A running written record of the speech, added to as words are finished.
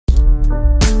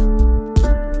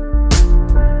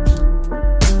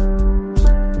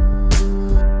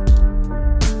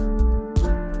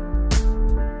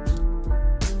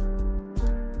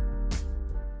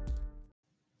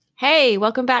Hey,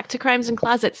 welcome back to Crimes and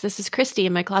Closets. This is Christy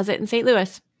in my closet in St.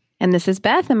 Louis. And this is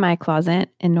Beth in my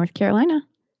closet in North Carolina.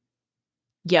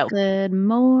 Yo. Good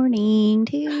morning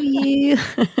to you.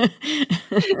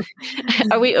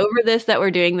 Are we over this that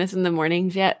we're doing this in the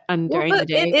mornings yet during the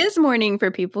day? It is morning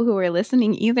for people who are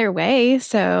listening either way,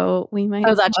 so we might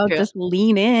just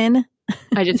lean in.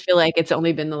 I just feel like it's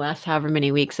only been the last however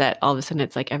many weeks that all of a sudden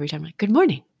it's like every time like, good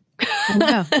morning. I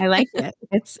know. I like it.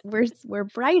 We're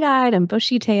bright-eyed and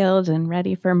bushy-tailed and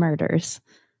ready for murders.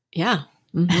 Yeah.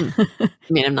 Mm-hmm. I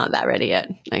mean, I'm not that ready yet.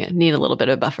 I need a little bit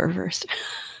of buffer first.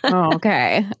 Oh,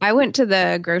 okay. I went to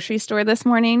the grocery store this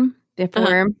morning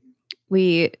before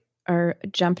we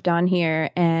jumped on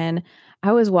here, and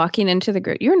I was walking into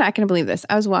you're not going to believe this.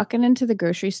 I was walking into the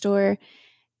grocery store,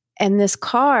 and this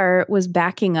car was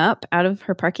backing up out of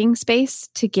her parking space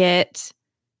to get,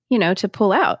 to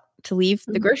pull out, to leave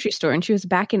the grocery store. And she was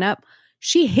backing up.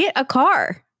 She hit a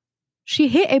car. She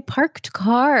hit a parked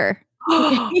car.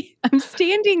 Okay. I'm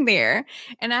standing there,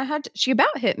 and she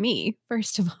about hit me,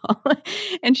 first of all.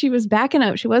 And she was backing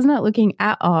up. She was not looking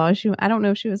at all. I don't know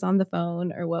if she was on the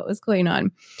phone or what was going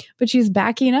on, but she's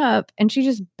backing up, and she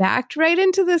just backed right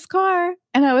into this car.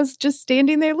 And I was just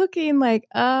standing there looking like,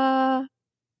 hello.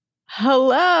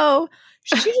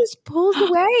 She just pulls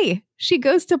away. She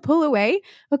goes to pull away.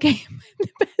 Okay.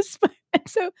 The best part. And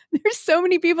so there's so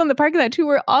many people in the parking lot who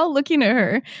were all looking at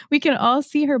her. We can all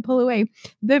see her pull away.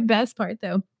 The best part,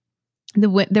 though,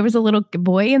 there was a little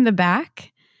boy in the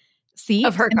back seat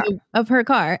of her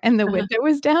car, and the window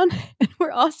was down, and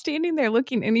we're all standing there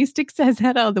looking. And he sticks his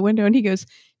head out of the window, and he goes,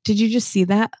 "Did you just see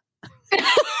that?" We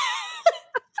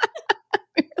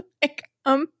were like,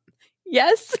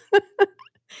 yes.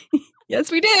 Yes,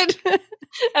 we did.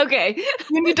 Okay.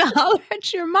 You need to holler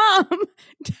at your mom.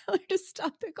 Tell her to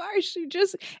stop the car. She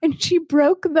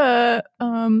broke the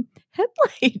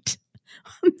headlight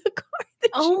on the car.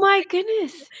 Oh my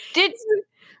goodness.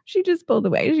 She just pulled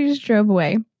away. She just drove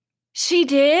away. She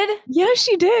did? Yeah,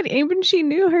 she did. Even she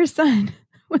knew her son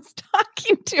was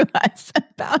talking to us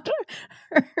about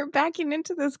her backing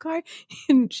into this car,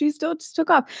 and she still just took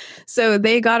off. So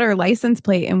they got her license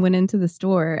plate and went into the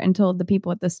store and told the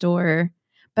people at the store.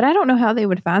 But I don't know how they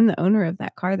would find the owner of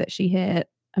that car that she hit.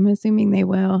 I'm assuming they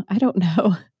will. I don't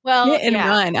know. Well, hit and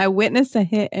run. I witnessed a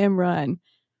hit and run.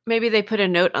 Maybe they put a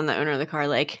note on the owner of the car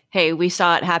like, hey, we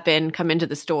saw it happen. Come into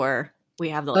the store. We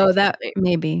have the license plate.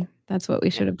 Maybe. That's what we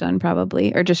should have done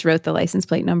probably. Or just wrote the license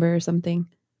plate number or something.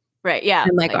 Right. Yeah.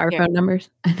 And like our phone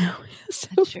numbers. I know. It's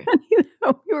so funny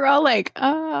though. We were all like,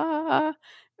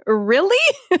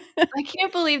 really? I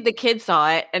can't believe the kid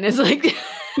saw it and is like,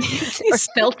 or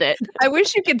felt it. I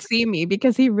wish you could see me,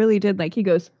 because he really did. Like, he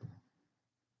goes,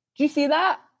 "Did you see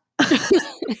that?"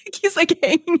 He's like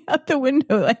hanging out the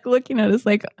window, like looking at us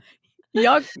like,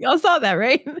 y'all saw that,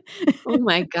 right? Oh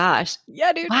my gosh.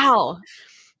 Yeah, dude. Wow.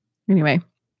 Anyway.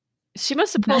 She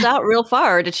must have pulled out real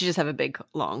far, or did she just have a big,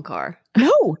 long car?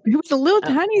 No, it was a little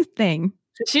tiny thing.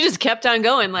 She just kept on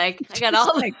going like, I got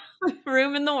all the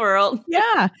room in the world. Yeah.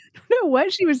 I don't know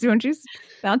what she was doing. She was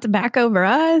about to back over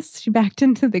us. She backed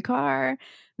into the car.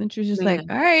 Then she was just like,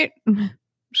 all right, I'm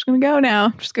just going to go now.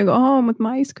 I'm just going to go home with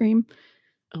my ice cream.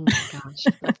 Oh my gosh.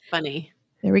 That's funny.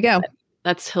 There we go.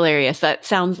 That's hilarious. That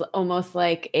sounds almost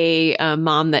like a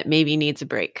mom that maybe needs a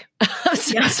break of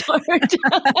some sort.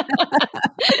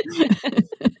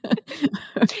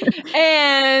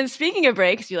 And speaking of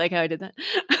breaks, you like how I did that?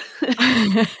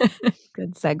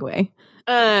 Good segue.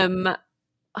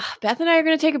 Beth and I are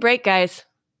going to take a break, guys.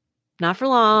 Not for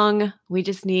long. We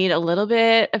just need a little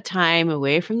bit of time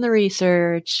away from the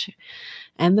research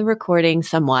and the recording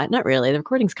somewhat. Not really. The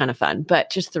recording's kind of fun,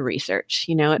 but just the research,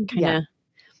 it kind of...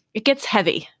 It gets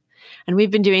heavy. And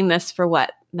we've been doing this for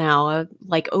what now?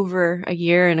 Like over a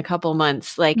year and a couple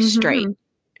months, straight.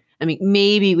 I mean,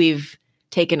 maybe we've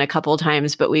taken a couple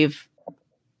times, but we've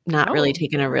not really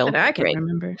taken a real break. I can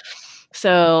remember.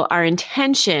 So our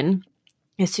intention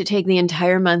is to take the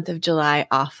entire month of July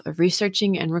off of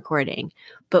researching and recording.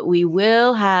 But we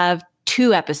will have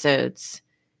 2 episodes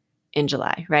in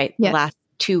July, right? Yes. The last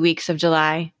 2 weeks of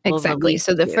July. Exactly.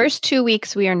 So the first 2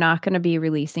 weeks, we are not going to be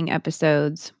releasing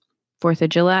episodes. 4th of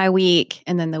July week,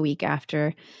 and then the week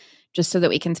after, just so that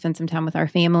we can spend some time with our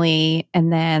family.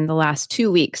 And then the last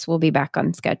 2 weeks, we'll be back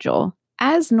on schedule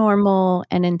as normal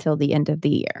and until the end of the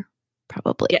year,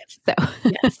 probably. Yes. So,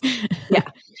 yes. Yeah.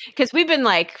 Because we've been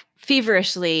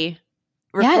feverishly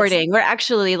recording. Yes. We're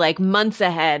actually months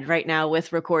ahead right now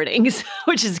with recordings,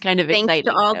 which is kind of exciting. Thanks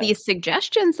to all these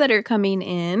suggestions that are coming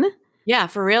in. Yeah,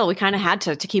 for real. We kind of had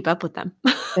to keep up with them.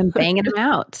 Been banging them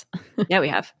out. Yeah, we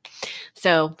have.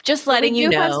 So just letting you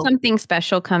know. We have something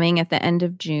special coming at the end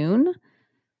of June.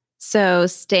 So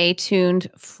stay tuned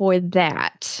for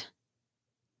that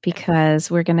because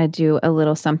we're going to do a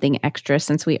little something extra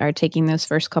since we are taking those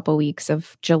first couple weeks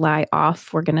of July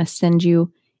off. We're going to send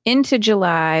you into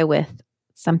July with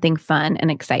something fun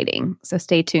and exciting. So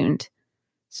stay tuned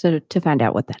to find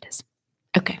out what that is.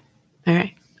 Okay. All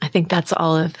right. I think that's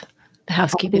all of the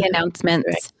housekeeping. All the announcements.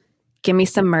 Right. Give me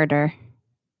some murder.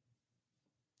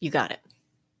 You got it.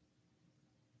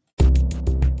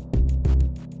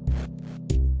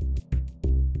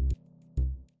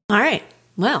 All right.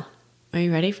 Well, are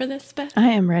you ready for this, Beth?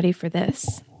 I am ready for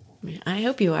this. I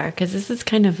hope you are, because this is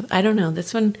kind of, I don't know,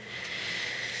 this one,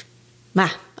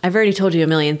 I've already told you a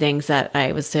million things that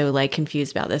I was so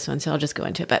confused about this one, so I'll just go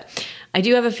into it. But I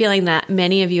do have a feeling that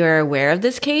many of you are aware of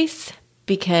this case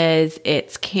because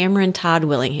it's Cameron Todd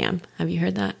Willingham. Have you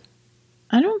heard that?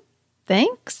 I don't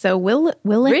think so. Willingham?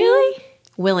 Really?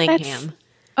 Willingham.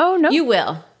 Oh, no. You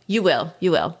will.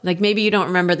 Maybe you don't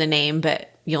remember the name, but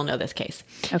you'll know this case.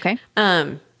 Okay.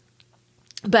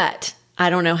 But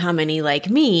I don't know how many like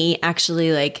me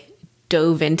actually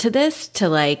dove into this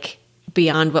to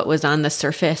beyond what was on the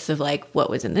surface of what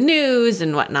was in the news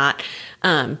and whatnot.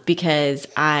 Because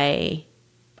I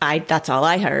that's all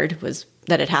I heard was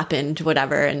that it happened,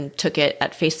 whatever, and took it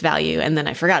at face value. And then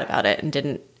I forgot about it and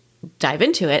didn't dive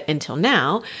into it until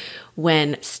now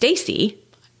when Stacy,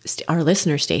 our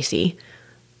listener Stacy,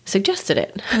 suggested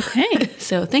it. Okay.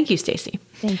 So thank you, Stacy.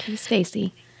 Thank you,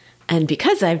 Stacy. And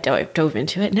because I've dove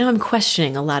into it, now I'm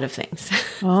questioning a lot of things.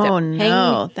 Oh,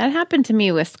 no. That happened to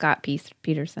me with Scott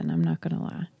Peterson. I'm not going to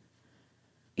lie.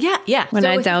 Yeah. When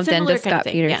I delved into Scott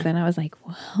Peterson, I was like,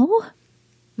 well,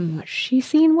 was she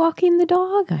seen walking the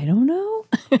dog? I don't know.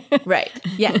 Right.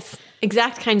 Yes.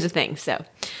 Exact kinds of things. So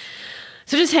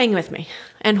just hang with me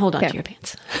and hold on to your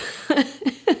pants.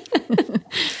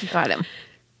 Got him.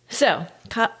 So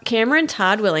Cameron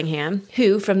Todd Willingham,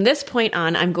 who from this point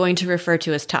on, I'm going to refer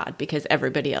to as Todd because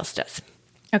everybody else does.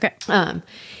 Okay.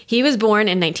 He was born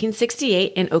in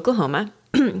 1968 in Oklahoma.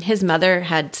 His mother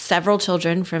had several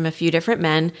children from a few different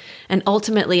men and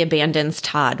ultimately abandons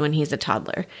Todd when he's a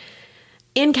toddler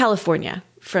in California,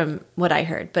 from what I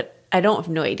heard. But I don't have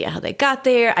no idea how they got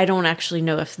there. I don't actually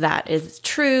know if that is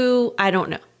true. I don't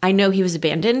know. I know he was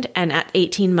abandoned, and at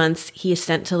 18 months, he is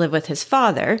sent to live with his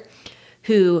father,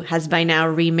 who has by now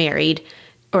remarried,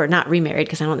 or not remarried,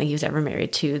 because I don't think he was ever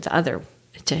married to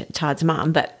Todd's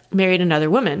mom, but married another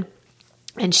woman.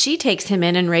 And she takes him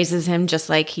in and raises him just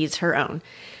like he's her own.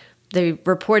 They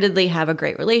reportedly have a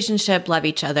great relationship, love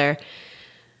each other.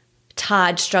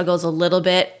 Todd struggles a little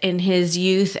bit in his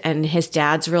youth, and his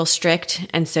dad's real strict.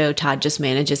 And so Todd just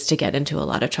manages to get into a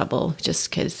lot of trouble just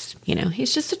because,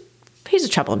 he's a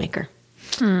troublemaker.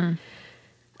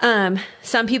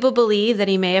 Some people believe that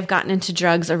he may have gotten into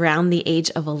drugs around the age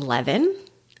of 11.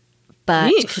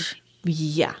 But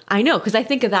yeah, I know. Because I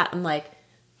think of that. I'm like,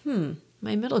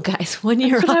 my middle guy's 1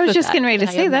 year old. I was just getting ready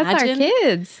to say, that's our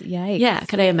kids. Yikes. Yeah.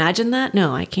 Could I imagine that?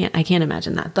 No, I can't. I can't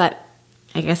imagine that. But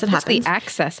I guess it happens. The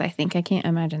access, I think. I can't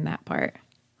imagine that part.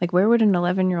 Where would an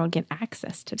 11-year-old get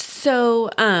access to?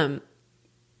 So,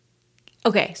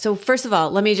 okay. So first of all,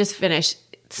 let me just finish.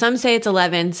 Some say it's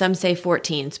 11, some say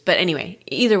 14. But anyway,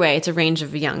 either way, it's a range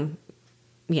of young,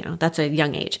 that's a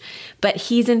young age. But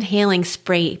he's inhaling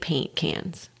spray paint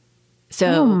cans. So,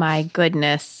 oh my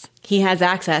goodness. He has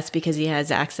access because he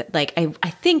has access. I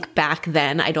think back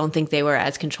then, I don't think they were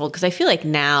as controlled because I feel like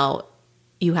now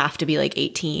you have to be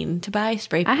 18 to buy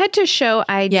spray paint. I had to show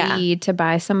ID to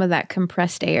buy some of that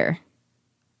compressed air.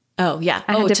 Oh, yeah.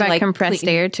 I had to buy compressed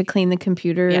air to clean the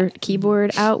computer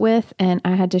keyboard out with, and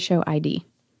I had to show ID.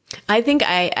 I think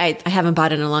I haven't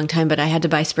bought it in a long time, but I had to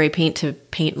buy spray paint to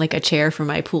paint a chair for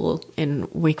my pool in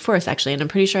Wake Forest, actually. And I'm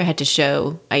pretty sure I had to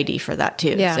show ID for that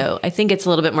too. Yeah. So I think it's a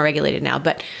little bit more regulated now,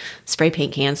 but spray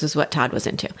paint cans was what Todd was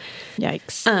into.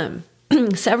 Yikes.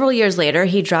 Several years later,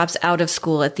 he drops out of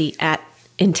school in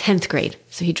 10th grade.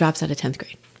 So he drops out of 10th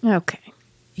grade. Okay.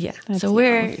 Yeah. So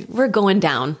we're going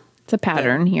down. It's a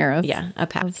pattern here. A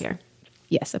path here.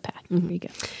 Yes, a path. Mm-hmm. There you go.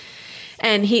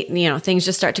 And he, things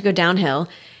just start to go downhill.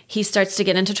 He starts to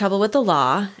get into trouble with the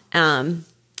law. And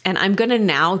I'm going to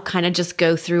now kind of just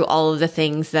go through all of the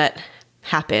things that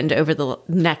happened over the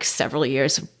next several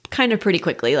years kind of pretty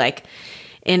quickly.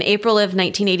 In April of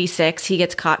 1986, he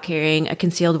gets caught carrying a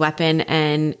concealed weapon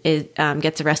and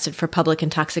gets arrested for public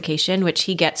intoxication, which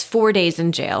he gets 4 days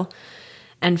in jail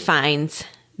and fines.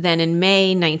 Then in May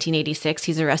 1986,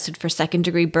 he's arrested for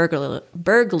second-degree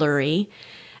burglary.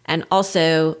 And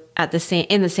also in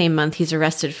the same month, he's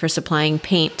arrested for supplying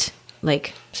paint,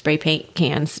 spray paint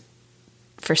cans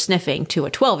for sniffing to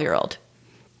a 12-year-old.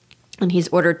 and he's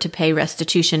ordered to pay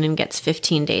restitution and gets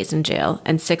 15 days in jail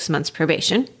and 6 months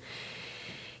probation.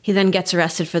 He then gets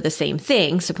arrested for the same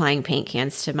thing, supplying paint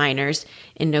cans to minors,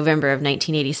 in November of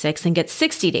 1986 and gets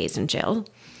 60 days in jail.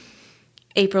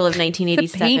 April of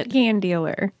 1987. The paint can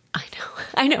dealer.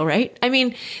 I know, right? I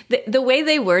mean, the way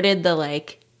they worded the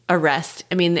arrest,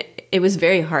 I mean, it was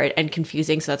very hard and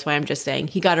confusing. So that's why I'm just saying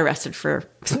he got arrested for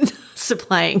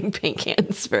supplying paint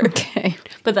cans for. Okay.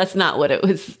 But that's not what it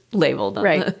was labeled on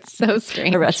the so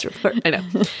strange. arrest report. I know.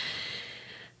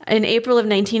 In April of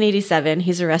 1987,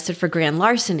 he's arrested for grand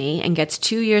larceny and gets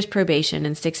 2 years probation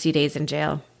and 60 days in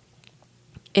jail.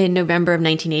 In November of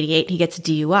 1988, he gets a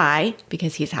DUI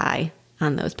because he's high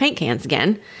on those paint cans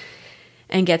again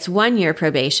and gets 1 year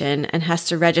probation and has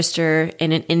to register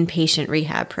in an inpatient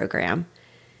rehab program.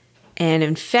 And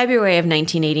in February of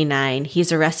 1989,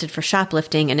 he's arrested for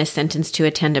shoplifting and is sentenced to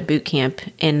attend a boot camp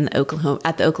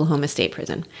at the Oklahoma State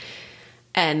Prison.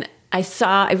 And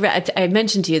I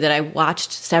mentioned to you that I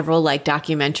watched several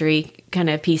documentary kind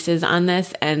of pieces on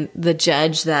this, and the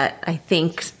judge that I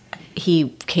think he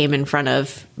came in front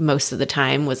of most of the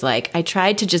time was I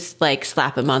tried to just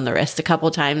slap him on the wrist a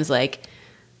couple times,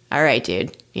 all right,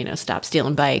 dude, stop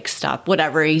stealing bikes, stop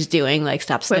whatever he's doing,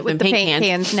 stop sniffing paint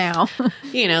cans now.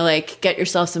 Get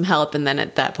yourself some help. And then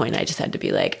at that point, I just had to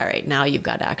be all right, now you've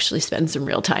got to actually spend some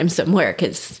real time somewhere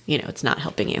because, it's not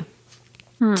helping you.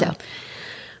 So,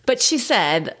 but she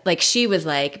said, she was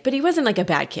but he wasn't a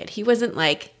bad kid. He wasn't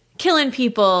killing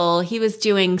people. He was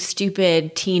doing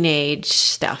stupid teenage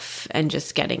stuff and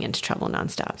just getting into trouble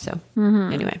nonstop. So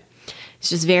anyway, he's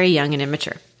just very young and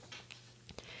immature.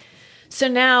 So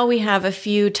now we have a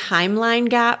few timeline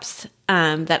gaps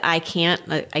that I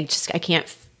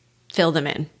can't fill them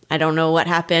in. I don't know what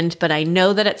happened, but I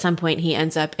know that at some point he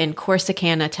ends up in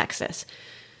Corsicana, Texas,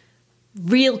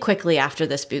 real quickly after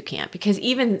this boot camp, because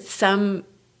even some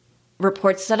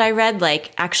reports that I read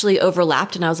actually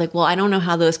overlapped, and I was well, I don't know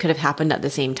how those could have happened at the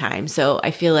same time. So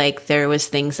I feel there was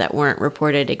things that weren't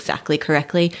reported exactly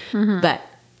correctly, but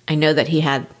I know that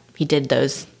he did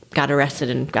those, got arrested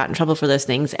and got in trouble for those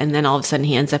things, and then all of a sudden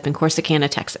he ends up in Corsicana,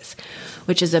 Texas,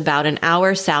 which is about an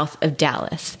hour south of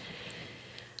Dallas.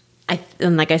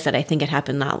 And like I said, I think it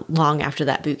happened not long after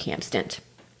that boot camp stint.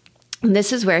 And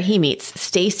this is where he meets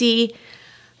Stacy,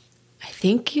 I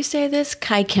think you say this,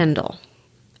 Kai Kendall.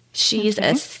 She's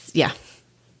yeah.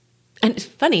 And it's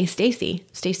funny,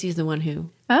 Stacy's the one who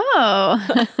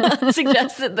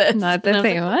suggested this. Not the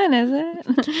same one, is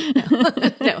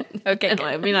it? No. Okay. No,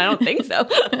 I mean, I don't think so.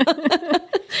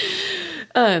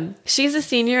 She's a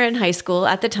senior in high school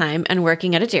at the time and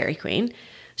working at a Dairy Queen.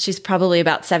 She's probably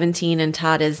about 17 and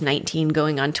Todd is 19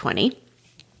 going on 20.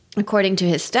 According to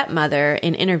his stepmother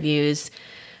in interviews,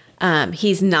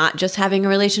 he's not just having a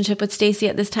relationship with Stacy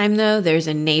at this time, though. There's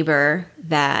a neighbor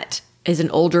that is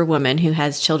an older woman who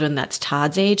has children that's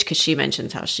Todd's age, because she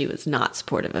mentions how she was not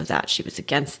supportive of that. She was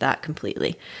against that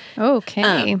completely.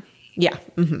 Okay. Yeah.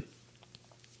 Mm-hmm.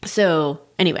 So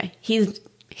anyway, he's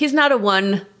not a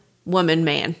one-woman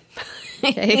man.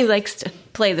 Okay. He likes to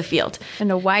play the field.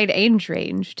 And a wide age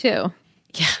range, too.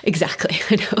 Yeah, exactly.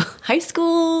 I know. High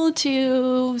school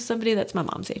to somebody that's my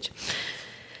mom's age.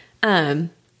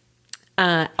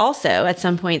 Also, at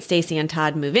some point, Stacy and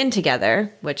Todd move in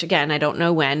together, which, again, I don't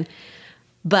know when,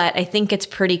 but I think it's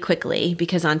pretty quickly,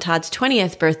 because on Todd's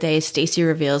 20th birthday, Stacy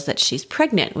reveals that she's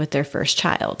pregnant with their first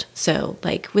child. So,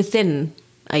 within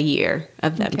a year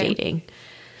of them dating,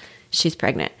 she's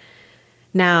pregnant.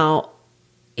 Now,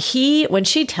 when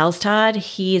she tells Todd,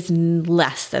 he is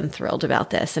less than thrilled about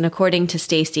this. And according to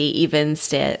Stacy, even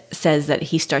says that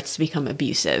he starts to become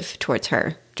abusive towards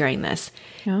her during this.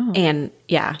 Oh. And,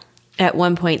 yeah. At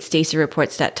one point, Stacy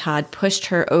reports that Todd pushed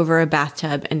her over a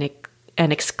bathtub and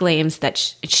exclaims that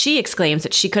she exclaims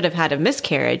that she could have had a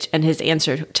miscarriage. And his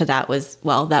answer to that was,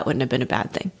 well, that wouldn't have been a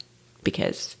bad thing,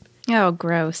 because oh,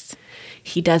 gross.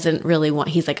 He doesn't really want.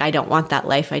 He's I don't want that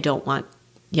life. I don't want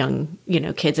young,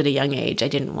 kids at a young age. I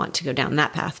didn't want to go down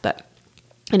that path. But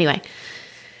anyway,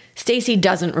 Stacy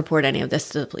doesn't report any of this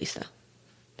to the police, though.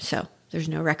 So there's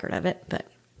no record of it. But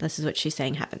this is what she's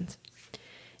saying happens.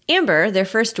 Amber, their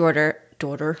first daughter,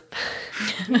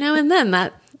 and then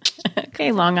that.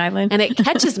 Okay, Long Island. And it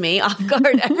catches me off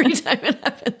guard every time it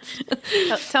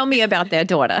happens. Tell me about that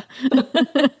daughter.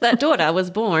 That daughter was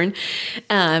born.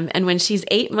 And when she's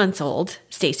 8 months old,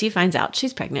 Stacy finds out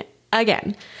she's pregnant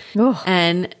again. Oh.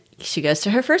 And she goes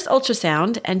to her first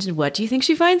ultrasound. And what do you think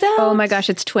she finds out? Oh my gosh,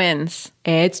 it's twins.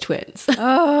 It's twins.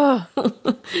 Oh.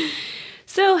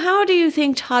 So how do you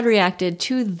think Todd reacted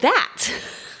to that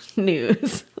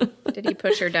news? Did he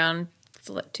push her down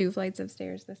 2 flights of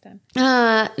stairs this time.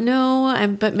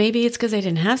 No, but maybe it's because they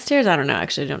didn't have stairs. I don't know.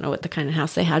 Actually, I don't know what the kind of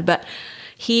house they had, but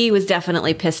he was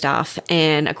definitely pissed off.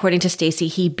 And according to Stacy,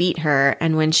 he beat her.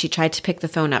 And when she tried to pick the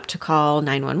phone up to call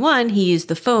 911, he used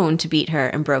the phone to beat her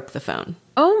and broke the phone.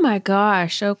 Oh my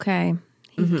gosh. Okay.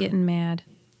 He's getting mad.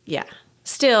 Yeah.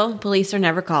 Still, police are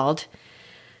never called.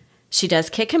 She does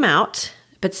kick him out,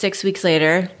 but 6 weeks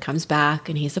later comes back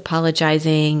and he's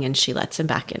apologizing and she lets him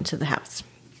back into the house.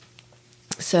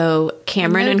 So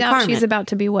Cameron and Carmen. She's about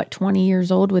to be, 20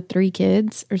 years old with 3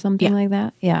 kids or something like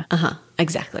that? Yeah.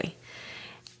 Exactly.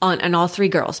 And all 3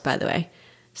 girls, by the way.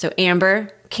 So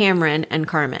Amber, Cameron, and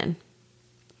Carmen.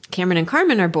 Cameron and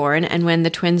Carmen are born, and when the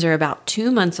twins are about 2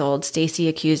 months old, Stacy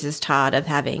accuses Todd of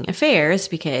having affairs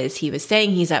because he was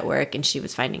saying he's at work and she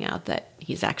was finding out that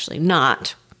he's actually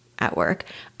not at work.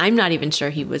 I'm not even sure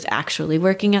he was actually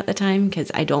working at the time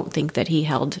because I don't think that he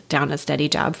held down a steady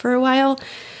job for a while.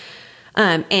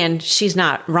 And she's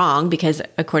not wrong because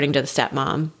according to the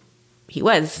stepmom, he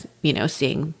was,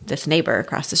 seeing this neighbor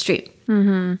across the street.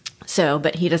 Mm-hmm. So,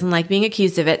 but he doesn't like being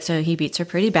accused of it, so he beats her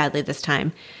pretty badly this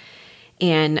time.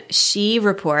 And she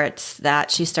reports that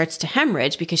she starts to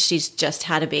hemorrhage because she's just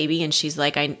had a baby. And she's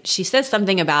like, she says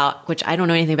something about, which I don't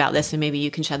know anything about this, and maybe you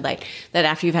can shed light, that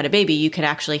after you've had a baby, you could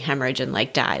actually hemorrhage and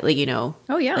die.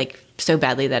 Oh, yeah. So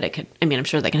badly that it could, I'm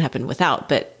sure that can happen without,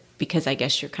 but because I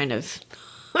guess you're kind of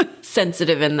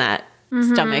sensitive in that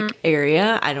stomach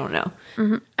area. I don't know.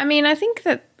 Mm-hmm. I think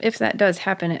that if that does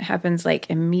happen, it happens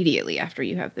immediately after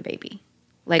you have the baby.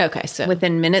 Okay, so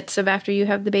within minutes of after you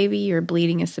have the baby, your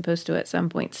bleeding is supposed to at some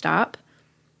point stop.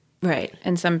 Right.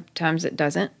 And sometimes it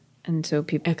doesn't. And so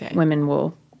women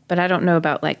will, but I don't know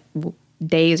about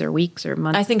days or weeks or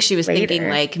months. I think she was later.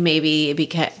 thinking maybe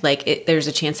because there's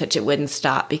a chance that it wouldn't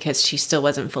stop because she still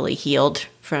wasn't fully healed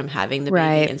from having the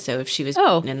baby. And so if she was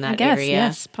in that area,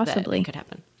 yes, possibly that could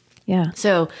happen. Yeah.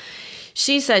 So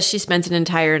she says she spent the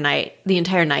entire night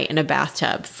in a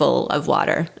bathtub full of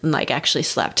water and actually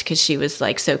slept because she was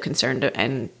so concerned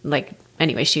and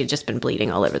anyway, she had just been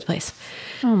bleeding all over the place.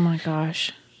 Oh my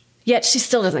gosh. Yet she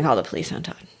still doesn't call the police on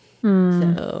Todd.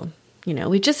 So,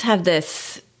 we just have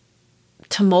this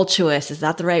tumultuous, is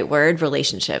that the right word,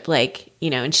 relationship,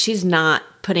 and she's not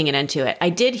putting an end to it. I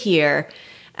did hear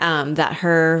that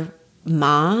her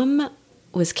mom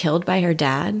was killed by her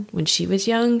dad when she was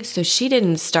young, so she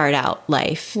didn't start out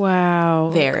life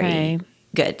very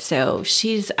good. So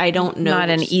I don't know. Not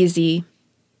an easy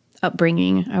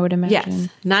upbringing, I would imagine. Yes,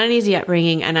 not an easy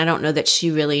upbringing, and I don't know that she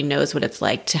really knows what it's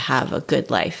like to have a good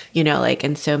life,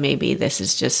 and so maybe this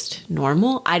is just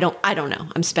normal. I don't know.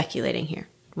 I'm speculating here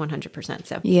 100%.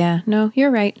 So yeah, no,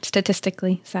 you're right.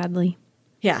 Statistically, sadly.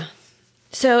 Yeah.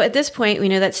 So at this point, we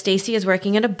know that Stacy is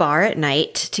working at a bar at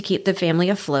night to keep the family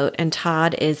afloat, and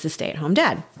Todd is the stay-at-home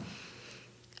dad.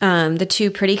 The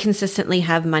two pretty consistently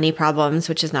have money problems,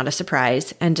 which is not a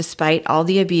surprise. And despite all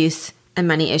the abuse and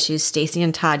money issues, Stacy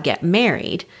and Todd get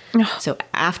married. So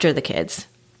after the kids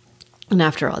and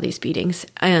after all these beatings,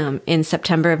 in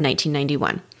September of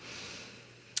 1991.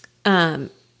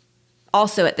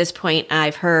 Also, at this point,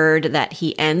 I've heard that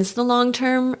he ends the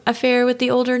long-term affair with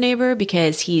the older neighbor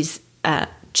because he's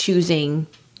choosing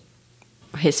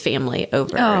his family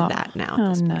over that now. At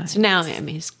this point. So now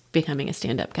he's becoming a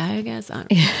stand-up guy, I guess. I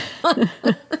don't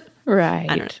know. Right.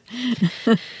 I don't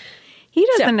know. He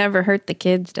doesn't ever hurt the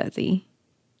kids, does he?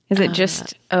 Is it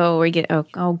just oh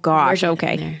gosh,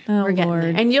 okay. We're getting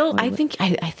there. And I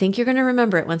think you're going to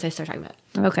remember it once I start talking about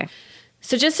it. Okay.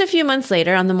 So just a few months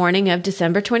later, on the morning of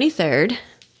December 23rd,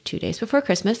 2 days before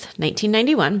Christmas,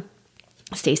 1991,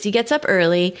 Stacy gets up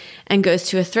early and goes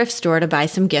to a thrift store to buy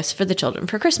some gifts for the children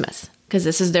for Christmas because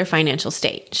this is their financial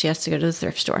state. She has to go to the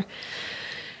thrift store.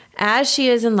 As she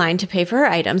is in line to pay for her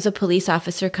items, a police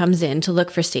officer comes in to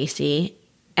look for Stacy.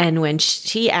 And when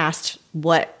she asked,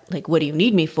 what do you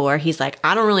need me for? He's like,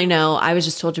 I don't really know. I was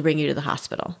just told to bring you to the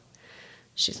hospital.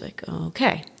 She's like,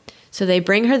 okay. So they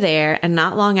bring her there. And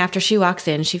not long after she walks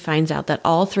in, she finds out that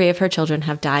all 3 of her children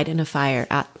have died in a fire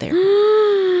at their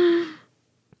home.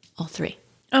 All 3.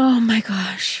 Oh my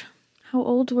gosh. How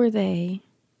old were they?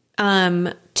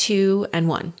 2 and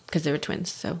 1 because they were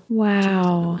twins. So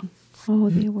wow. Oh,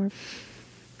 they were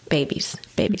babies.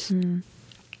 Mm-hmm.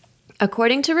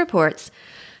 According to reports,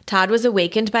 Todd was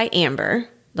awakened by Amber,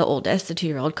 the oldest, the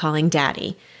 2-year-old, calling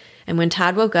Daddy. And when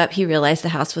Todd woke up, he realized the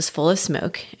house was full of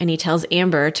smoke, and he tells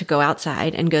Amber to go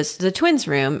outside and goes to the twins'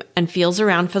 room and feels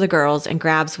around for the girls and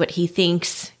grabs what he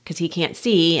thinks, because he can't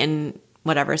see and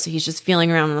whatever, so he's just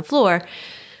feeling around on the floor.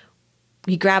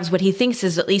 He grabs what he thinks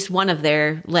is at least one of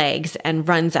their legs and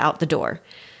runs out the door.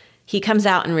 He comes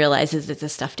out and realizes it's a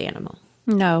stuffed animal.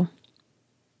 No.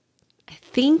 I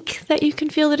think that you can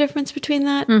feel the difference between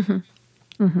that.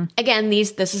 Again,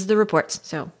 this is the reports.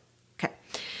 So, okay.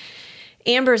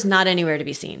 Amber's not anywhere to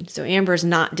be seen. So Amber's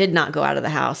did not go out of the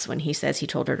house when he says he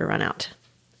told her to run out.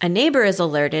 A neighbor is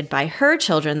alerted by her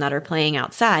children that are playing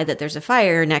outside that there's a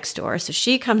fire next door. So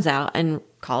she comes out and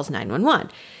calls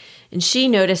 911. And she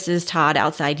notices Todd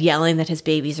outside yelling that his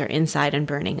babies are inside and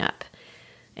burning up.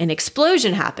 An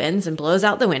explosion happens and blows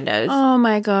out the windows. Oh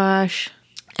my gosh.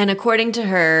 And according to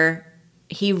her,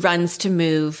 he runs to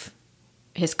move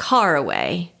his car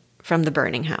away from the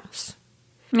burning house.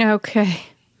 Okay.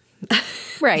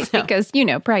 Right, So- because,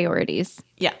 priorities.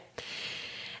 Yeah.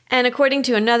 And according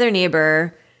to another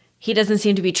neighbor, he doesn't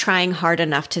seem to be trying hard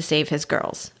enough to save his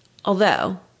girls.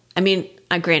 Although,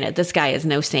 granted, this guy is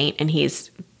no saint, and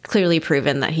he's clearly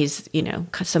proven that he's,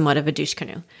 somewhat of a douche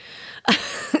canoe.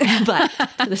 But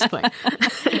to this point.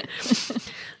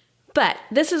 But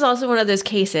this is also one of those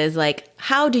cases, like,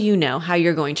 how do you know how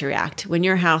you're going to react when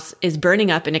your house is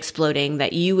burning up and exploding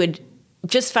that you would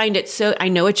just find it so, I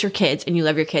know it's your kids and you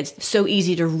love your kids, so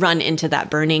easy to run into that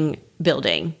burning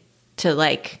building to,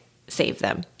 like, save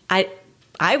them.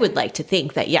 I would like to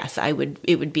think that, yes, it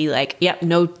would be like, yep,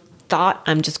 no thought,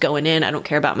 I'm just going in, I don't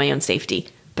care about my own safety.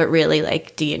 But really,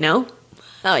 like, do you know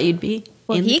how you'd be?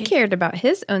 Well, he cared about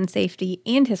his own safety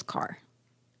and his car.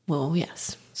 Well,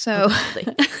 yes. So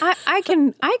I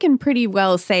can pretty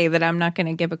well say that I'm not going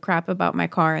to give a crap about my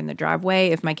car in the driveway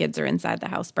if my kids are inside the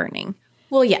house burning.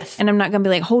 Well, yes. And I'm not going to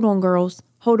be like, hold on, girls,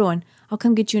 hold on. I'll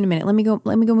come get you in a minute. Let me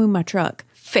go move my truck.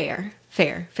 Fair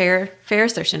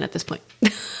assertion at this point.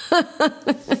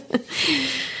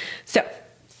 So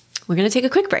we're going to take a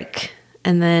quick break,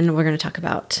 and then we're going to talk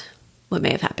about what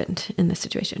may have happened in this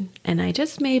situation. And I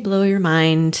just may blow your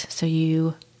mind, so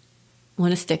you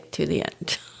want to stick to the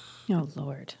end. Oh,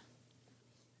 Lord.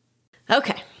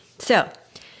 Okay, so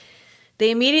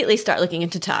they immediately start looking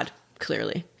into Todd,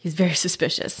 clearly. He's very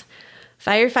suspicious.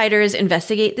 Firefighters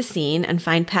investigate the scene and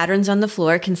find patterns on the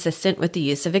floor consistent with the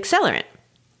use of accelerant.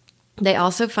 They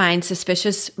also find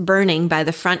suspicious burning by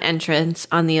the front entrance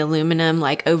on the aluminum,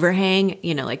 like, overhang,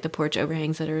 like the porch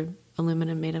overhangs that are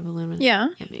aluminum, made of aluminum. Yeah.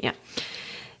 Yeah.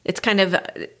 It's kind of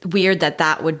weird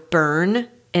that would burn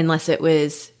unless it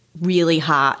was really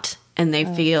hot, and they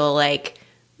feel like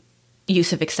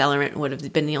use of accelerant would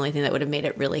have been the only thing that would have made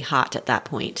it really hot at that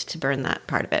point to burn that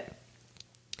part of it.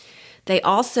 They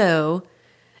also,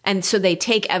 and so they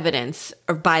take evidence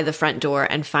by the front door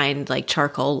and find, like,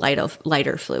 charcoal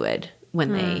lighter fluid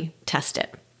when they test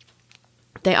it.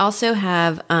 They also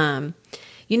have, when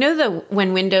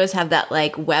windows have that,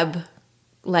 like, web,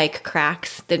 like,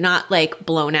 cracks, they're not, like,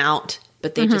 blown out,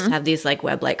 but they just have these, like,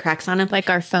 web-like cracks on them. Like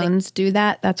our phones do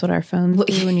that. That's what our phones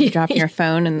do when you drop your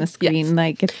phone and the screen,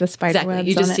 like, gets the spider Exactly. webs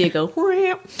You just on see it. it go,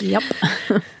 wham. Yep.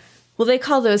 Well, they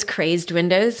call those crazed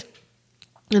windows.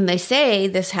 And they say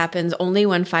this happens only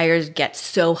when fires get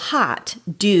so hot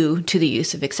due to the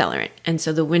use of accelerant. And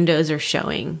so the windows are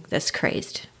showing this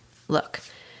crazed look.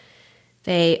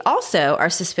 They also are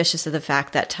suspicious of the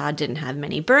fact that Todd didn't have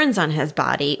many burns on his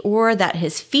body, or that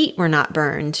his feet were not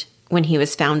burned when he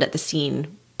was found at the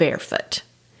scene barefoot.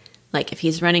 Like, if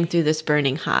he's running through this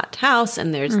burning hot house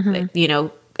and there's,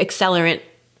 accelerant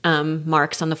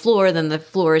marks on the floor, then the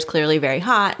floor is clearly very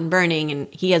hot and burning, and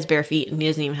he has bare feet and he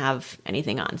doesn't even have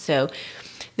anything on. So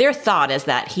their thought is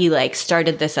that he, like,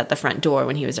 started this at the front door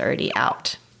when he was already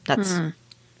out. That's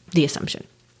the assumption.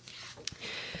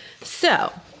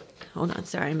 So, hold on.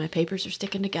 Sorry, my papers are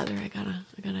sticking together. I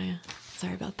gotta,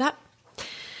 sorry about that.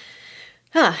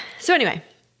 So anyway,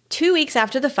 2 weeks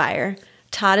after the fire,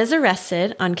 Todd is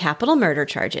arrested on capital murder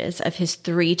charges of his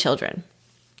 3 children.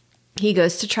 He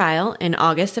goes to trial in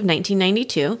August of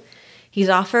 1992. He's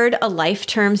offered a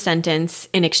life-term sentence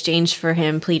in exchange for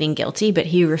him pleading guilty, but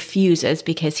he refuses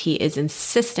because he is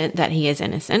insistent that he is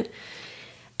innocent.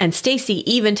 And Stacy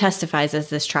even testifies as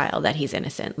this trial that he's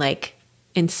innocent, like,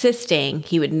 insisting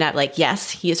he would not, like, yes,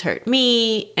 he has hurt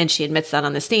me, and she admits that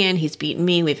on the stand. He's beaten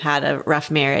me. We've had a rough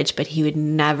marriage, but he would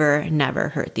never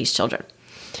hurt these children.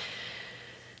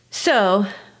 So,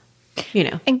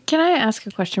 And can I ask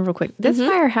a question real quick? This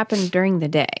fire happened during the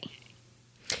day.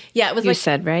 Yeah, it was, You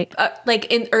said, right?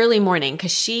 like in early morning,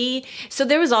 because so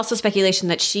there was also speculation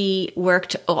that she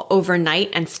worked overnight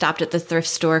and stopped at the thrift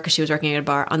store because she was working at a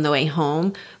bar on the way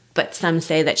home. But some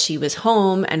say that she was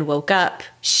home and woke up.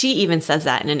 She even says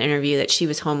that in an interview, that she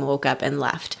was home, woke up, and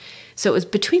left. So it was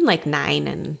between like 9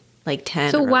 and like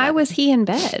 10. So or why 11. was he in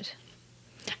bed?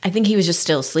 I think he was just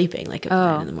still sleeping, like at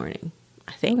 9 in the morning,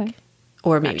 I think. Okay.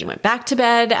 Or maybe went back to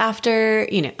bed after,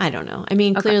 I don't know. I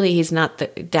mean, clearly he's not the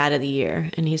dad of the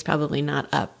year, and he's probably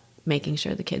not up making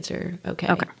sure the kids are okay.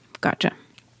 Okay, gotcha.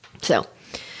 So,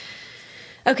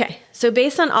 okay. So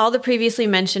based on all the previously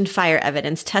mentioned fire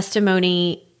evidence,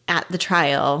 testimony at the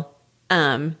trial,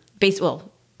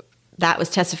 that was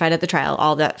testified at the trial,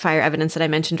 all that fire evidence that I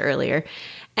mentioned earlier,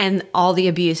 and all the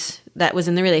abuse that was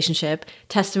in the relationship,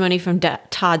 testimony from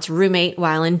Todd's roommate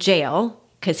while in jail,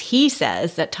 because he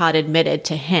says that Todd admitted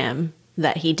to him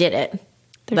that he did it.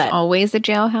 There's always a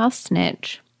jailhouse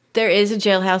snitch. There is a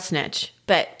jailhouse snitch.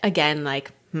 But again,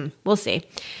 we'll see.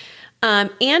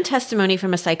 And testimony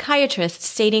from a psychiatrist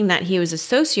stating that he was a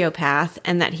sociopath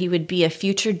and that he would be a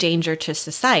future danger to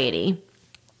society.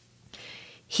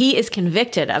 He is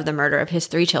convicted of the murder of his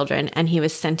 3 children, and he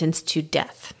was sentenced to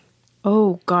death.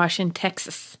 Oh, gosh, in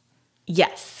Texas.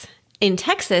 Yes. In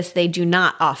Texas, they do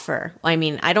not offer,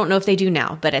 I don't know if they do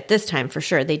now, but at this time, for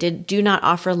sure, they do not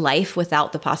offer life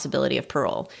without the possibility of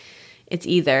parole. It's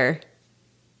either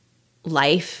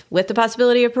life with the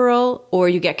possibility of parole, or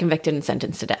you get convicted and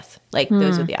sentenced to death.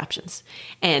 Those are the options.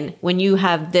 And when you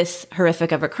have this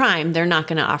horrific of a crime, they're not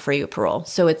going to offer you parole.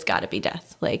 So it's got to be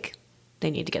death.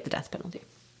 They need to get the death penalty.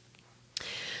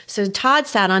 So Todd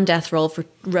sat on death row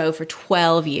for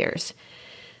 12 years.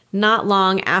 Not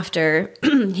long after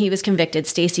he was convicted,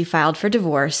 Stacy filed for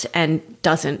divorce and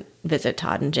doesn't visit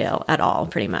Todd in jail at all,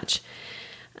 pretty much.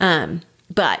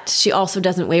 But she also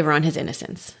doesn't waver on his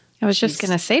innocence. I was just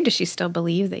going to say, does she still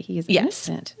believe that he's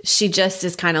innocent? She just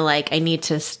is kind of I need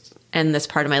to end this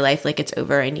part of my life. It's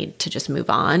over. I need to just move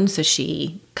on. So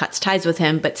she cuts ties with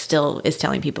him, but still is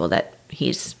telling people that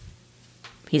he's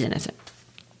innocent.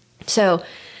 So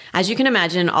as you can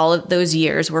imagine, all of those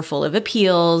years were full of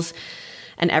appeals,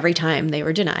 and every time they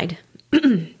were denied.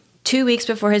 2 weeks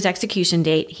before his execution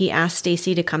date, he asked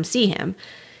Stacy to come see him,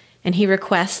 and he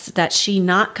requests that she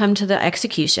not come to the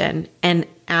execution and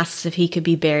asks if he could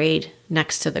be buried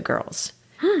next to the girls,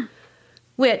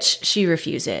 which she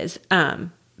refuses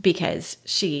because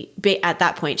at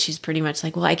that point, she's pretty much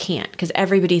well, I can't because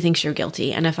everybody thinks you're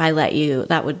guilty. And if I let you,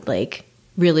 that would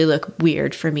really look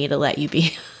weird for me to let you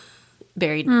be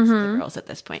buried next to the girls at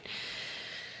this point.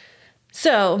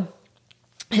 So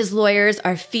his lawyers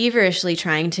are feverishly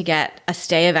trying to get a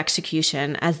stay of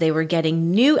execution as they were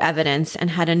getting new evidence and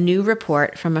had a new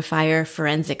report from a fire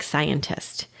forensic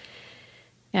scientist.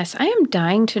 Yes, I am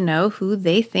dying to know who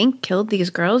they think killed these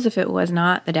girls if it was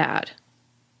not the dad.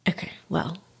 Okay,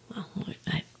 well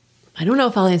I don't know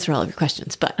if I'll answer all of your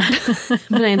questions, but I'm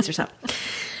going to answer some.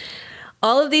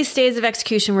 All of these stays of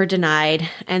execution were denied,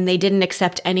 and they didn't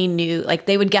accept any new,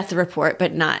 they would get the report,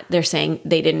 but they're saying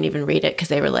they didn't even read it because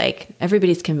they were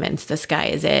everybody's convinced this guy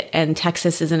is it. And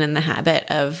Texas isn't in the habit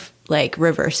of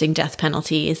reversing death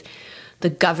penalties. The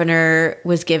governor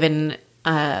was given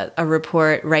a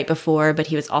report right before, but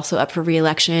he was also up for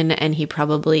re-election, and he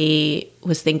probably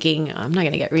was thinking, I'm not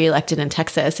going to get re-elected in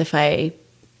Texas if I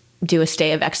do a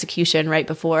stay of execution right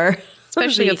before.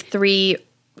 Especially of 3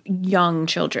 young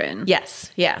children.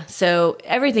 Yes. Yeah. So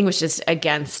everything was just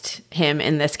against him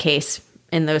in this case,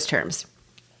 in those terms.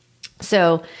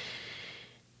 So,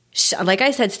 like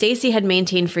I said, Stacy had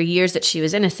maintained for years that she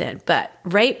was innocent, but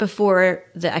right before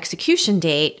the execution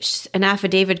date, an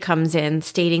affidavit comes in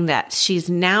stating that she's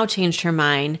now changed her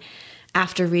mind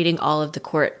after reading all of the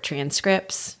court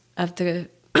transcripts of the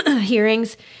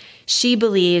hearings. She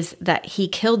believes that he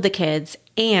killed the kids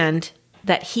and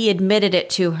that he admitted it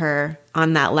to her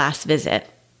on that last visit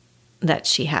that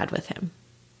she had with him.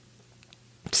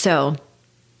 So,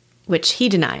 which he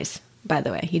denies, by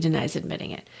the way. He denies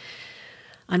admitting it.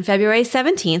 On February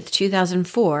 17th,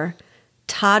 2004,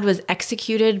 Todd was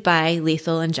executed by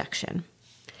lethal injection.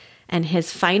 And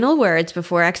his final words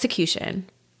before execution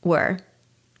were,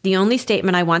 "The only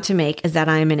statement I want to make is that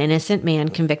I am an innocent man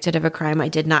convicted of a crime I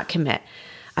did not commit.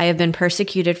 I have been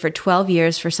persecuted for 12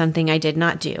 years for something I did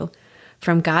not do.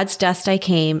 From God's dust I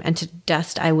came, and to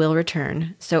dust I will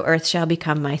return, so earth shall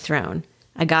become my throne.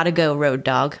 I gotta go, road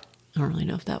dog." I don't really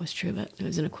know if that was true, but it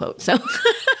was in a quote, so.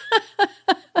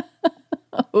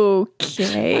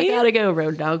 Okay. I gotta go,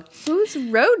 road dog. Who's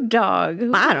road dog?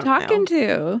 Who's I don't talking know.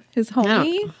 to? His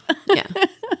homie? Yeah.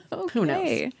 Okay. Who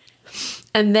knows?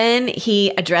 And then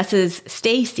he addresses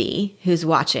Stacy, who's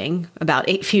watching about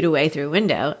 8 feet away through a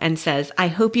window, and says, "I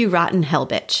hope you rot in hell,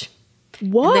 bitch."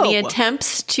 Whoa. And then he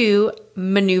attempts to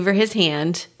maneuver his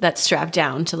hand that's strapped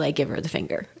down to give her the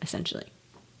finger, essentially.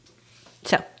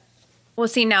 So. Well,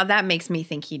 see, now that makes me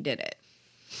think he did it.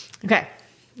 Okay.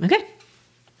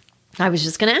 I was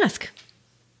just going to ask.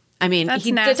 That's It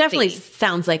nasty. definitely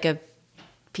sounds like a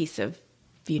piece of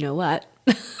you know what.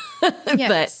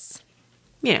 Yes.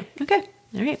 But, okay.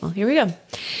 All right. Well, here we go.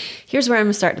 Here's where I'm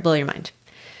going to start to blow your mind.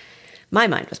 My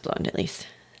mind was blown, at least.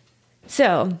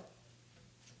 So,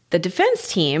 the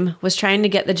defense team was trying to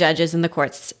get the judges and the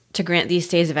courts to grant these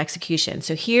stays of execution.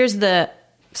 So here's the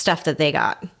stuff that they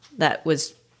got that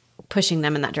was pushing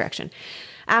them in that direction.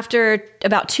 After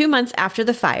about 2 months after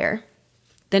the fire,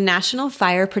 the National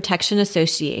Fire Protection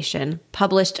Association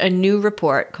published a new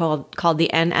report called the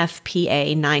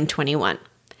NFPA 921.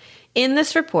 In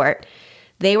this report,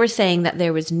 they were saying that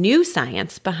there was new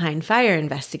science behind fire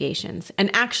investigations. And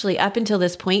actually, up until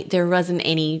this point, there wasn't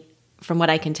any, from what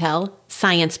I can tell,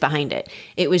 science behind it.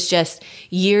 It was just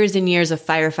years and years of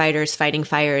firefighters fighting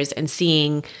fires and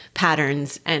seeing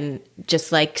patterns and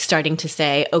just like starting to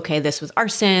say, okay, this was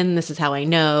arson, this is how I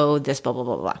know, this blah, blah,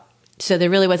 blah, blah. So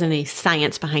there really wasn't any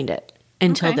science behind it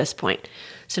until this point.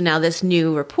 So now this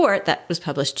new report that was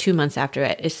published 2 months after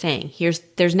it is saying,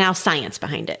 there's now science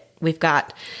behind it. We've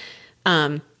got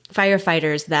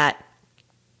firefighters that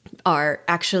are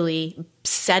actually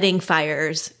setting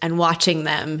fires and watching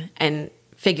them and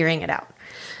figuring it out.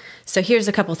 So here's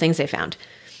a couple things they found.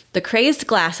 The crazed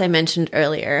glass I mentioned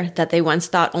earlier that they once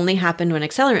thought only happened when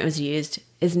accelerant was used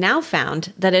is now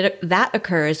found that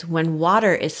occurs when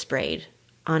water is sprayed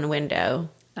on a window.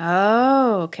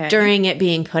 Oh, okay. During it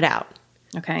being put out.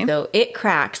 Okay. So it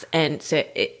cracks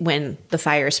when the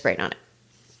fire is sprayed on it.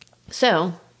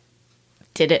 So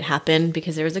did it happen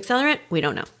because there was accelerant? We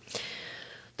don't know.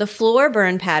 The floor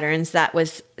burn patterns that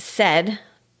was said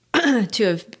to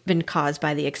have been caused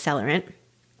by the accelerant,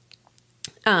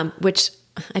 which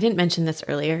I didn't mention this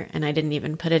earlier and I didn't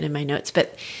even put it in my notes,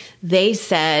 but they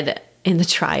said in the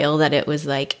trial that it was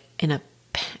like in a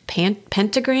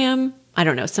pentagram, I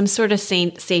don't know, some sort of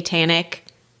satanic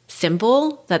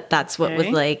symbol, that's what was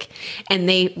like. And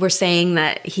they were saying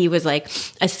that he was like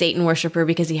a Satan worshiper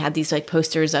because he had these like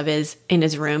posters of in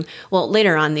his room. Well,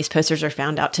 later on, these posters are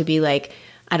found out to be like,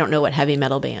 I don't know what heavy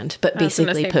metal band, but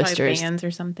basically posters. Bands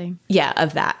or something. Yeah,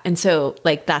 of that. And so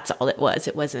like that's all it was.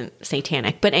 It wasn't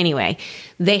satanic. But anyway,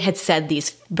 they had said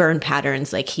these burn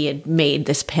patterns, like he had made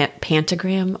this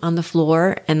pentagram on the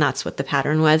floor, and that's what the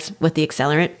pattern was with the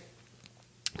accelerant.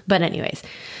 But anyways,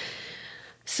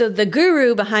 so the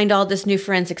guru behind all this new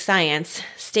forensic science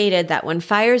stated that when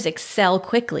fires excel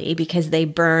quickly because they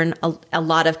burn a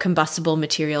lot of combustible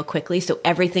material quickly, so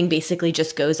everything basically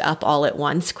just goes up all at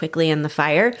once quickly in the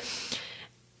fire.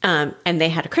 And they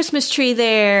had a Christmas tree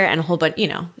there and a whole bunch,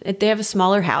 they have a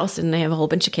smaller house and they have a whole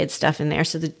bunch of kids stuff in there.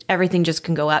 So that everything just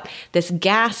can go up. This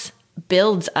gas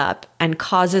builds up and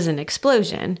causes an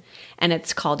explosion, and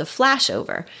it's called a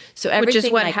flashover. So everything, which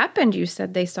is what happened. You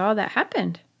said they saw that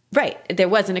happened. Right. There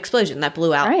was an explosion that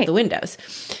blew out the windows,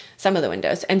 some of the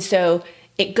windows. And so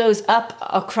it goes up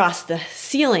across the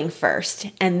ceiling first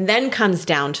and then comes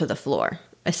down to the floor,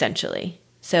 essentially.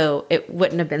 So it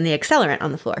wouldn't have been the accelerant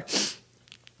on the floor.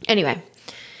 Anyway,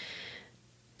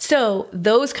 so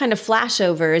those kind of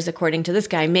flashovers, according to this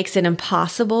guy, makes it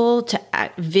impossible to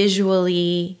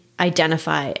visually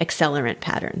identify accelerant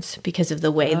patterns because of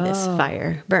the way this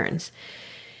fire burns.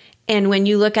 And when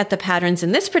you look at the patterns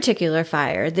in this particular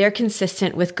fire, they're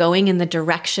consistent with going in the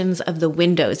directions of the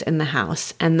windows in the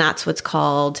house. And that's what's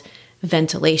called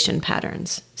ventilation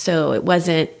patterns. So it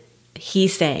wasn't he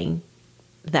saying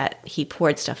that he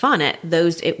poured stuff on it.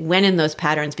 It went in those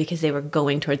patterns because they were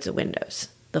going towards the windows,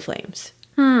 the flames.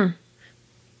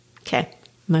 Okay.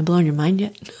 Am I blowing your mind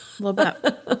yet? A little bit.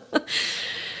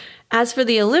 As for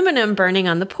the aluminum burning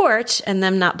on the porch and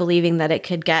them not believing that it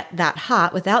could get that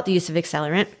hot without the use of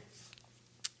accelerant,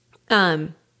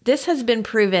 this has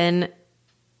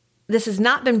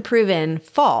not been proven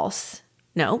false.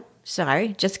 No, sorry,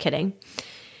 just kidding.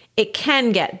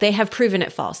 They have proven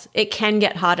it false. It can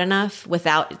get hot enough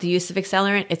without the use of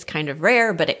accelerant. It's kind of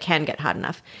rare, but it can get hot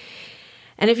enough.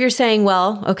 And if you're saying,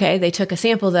 well, okay, they took a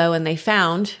sample though, and they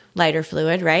found lighter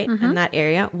fluid, right, in that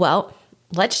area. Well,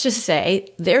 let's just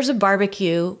say there's a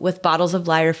barbecue with bottles of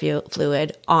lighter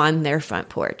fluid on their front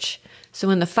porch. So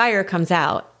when the fire comes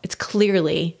out, it's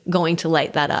clearly going to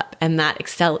light that up. And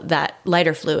that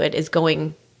lighter fluid is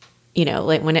going,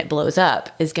 like when it blows up,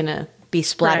 is going to be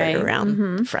splattered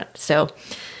around the front. So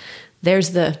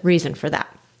there's the reason for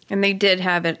that. And they did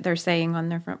have it, they're saying, on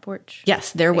their front porch.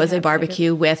 Yes, there was a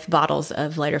barbecue with bottles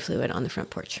of lighter fluid on the front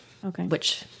porch. Okay.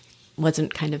 Which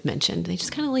wasn't kind of mentioned. They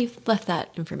just kind of left that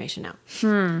information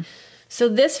out. So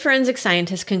this forensic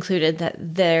scientist concluded that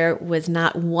there was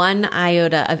not one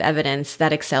iota of evidence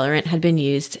that accelerant had been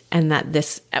used and that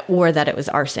it was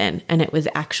arson, and it was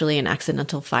actually an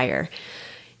accidental fire.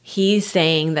 He's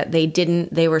saying that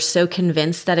they were so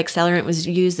convinced that accelerant was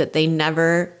used that they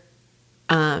never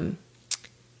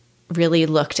really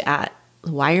looked at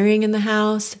the wiring in the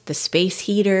house, the space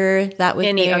heater that was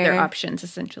any there. other options,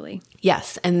 essentially.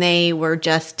 Yes, and they were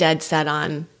just dead set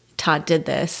on Todd did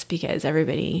this because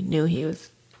everybody knew he was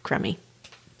crummy,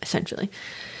 essentially.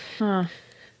 Huh.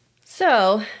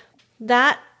 So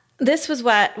this was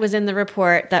what was in the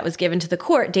report that was given to the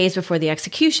court days before the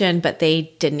execution, but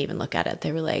they didn't even look at it.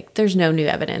 They were like, there's no new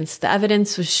evidence. The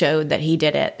evidence showed that he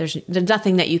did it. There's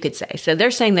nothing that you could say. So they're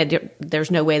saying that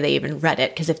there's no way they even read it,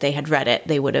 because if they had read it,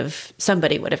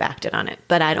 somebody would have acted on it.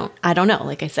 But I don't know.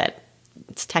 Like I said,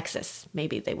 it's Texas.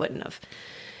 Maybe they wouldn't have.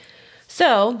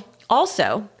 So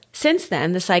also, since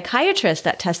then, the psychiatrist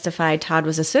that testified Todd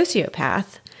was a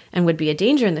sociopath and would be a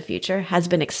danger in the future has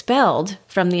been expelled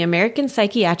from the American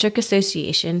Psychiatric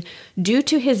Association due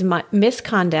to his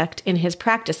misconduct in his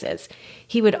practices.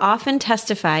 He would often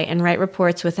testify and write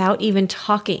reports without even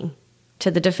talking to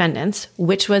the defendants,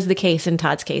 which was the case in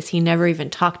Todd's case. He never even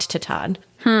talked to Todd.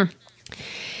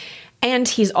 And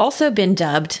he's also been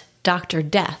dubbed Dr.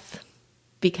 Death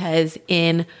because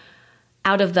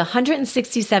out of the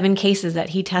 167 cases that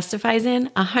he testifies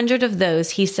in, 100 of those,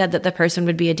 he said that the person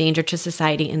would be a danger to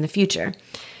society in the future.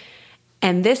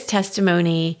 And this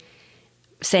testimony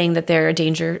saying that they're a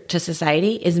danger to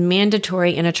society is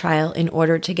mandatory in a trial in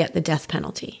order to get the death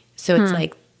penalty. So it's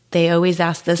like they always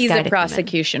ask this guy to come in. He's a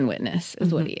prosecution witness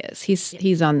is what he is.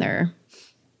 He's on their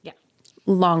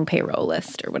long payroll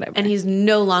list or whatever. And he's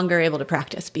no longer able to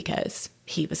practice because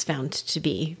he was found to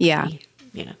be,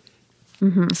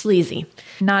 sleazy.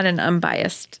 Not an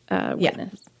unbiased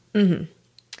witness.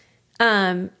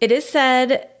 It is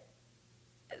said,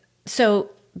 so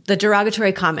the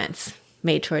derogatory comments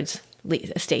made towards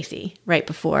Stacy right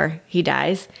before he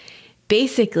dies,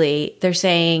 basically they're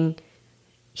saying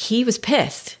he was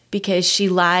pissed because she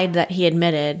lied that he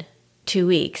admitted 2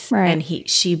 weeks. Right. And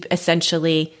she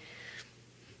essentially,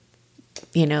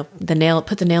 put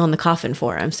the nail in the coffin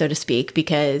for him, so to speak,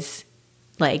 because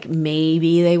like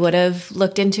maybe they would have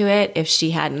looked into it if she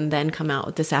hadn't then come out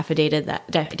with this affidavit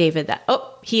that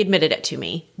he admitted it to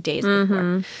me days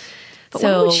before. But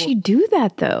why would she do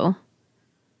that though?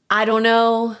 I don't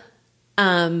know.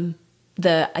 I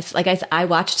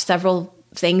watched several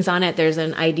things on it. There's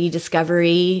an ID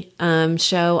Discovery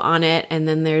show on it, and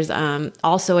then there's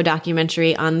also a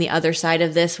documentary on the other side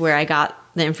of this where I got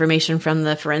the information from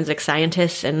the forensic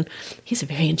scientist, and he's a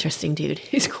very interesting dude.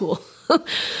 He's cool.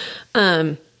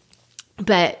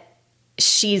 But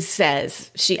she's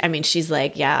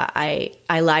like, yeah,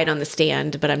 I lied on the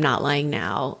stand, but I'm not lying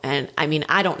now. And I mean,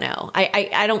 I don't know.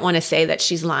 I don't want to say that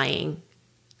she's lying.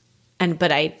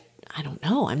 But I don't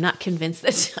know. I'm not convinced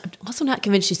I'm also not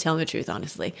convinced she's telling the truth,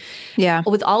 honestly. Yeah.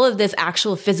 With all of this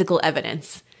actual physical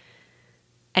evidence,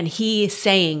 and he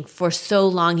saying for so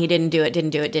long he didn't do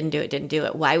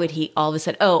it. Why would he all of a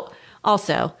sudden? Oh,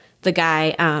 also the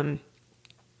guy,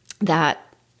 that,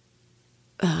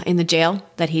 in the jail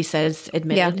that he says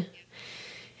admitted,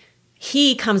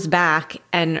 he comes back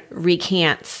and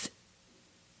recants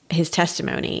his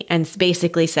testimony and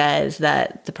basically says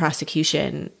that the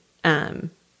prosecution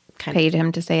paid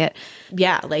him to say it.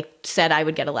 Yeah, like said I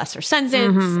would get a lesser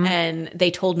sentence and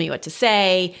they told me what to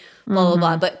say, blah, blah,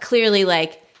 blah. But clearly,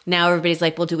 like, now everybody's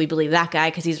like, well, do we believe that guy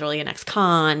because he's really an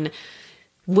ex-con?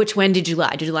 When did you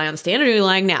lie? Did you lie on the stand or are you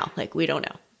lying now? Like, we don't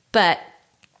know. But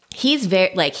he's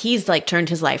turned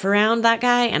his life around, that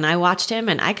guy. And I watched him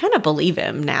and I kind of believe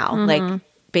him now, like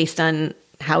based on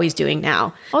how he's doing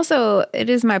now. Also, it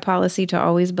is my policy to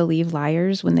always believe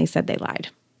liars when they said they lied.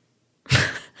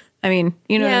 I mean,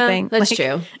 you know what I'm saying? That's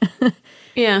true.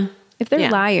 Yeah. If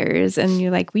they're liars and you're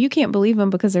like, well, you can't believe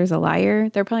them because there's a liar,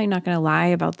 they're probably not going to lie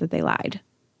about that they lied.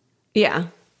 Yeah.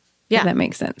 Yeah. If that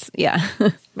makes sense. Yeah.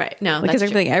 Right. No, because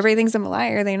everybody thinks I'm a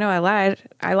liar. They know I lied.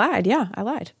 Yeah, I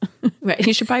lied. Right.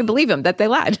 You should probably believe them that they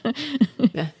lied.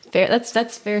 Yeah. Fair. That's a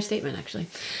fair statement, actually.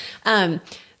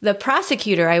 The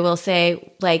prosecutor, I will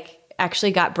say, like,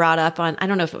 actually got brought up on, I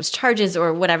don't know if it was charges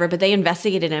or whatever, but they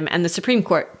investigated him and the Supreme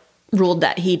Court ruled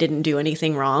that he didn't do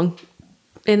anything wrong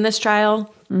in this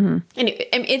trial. And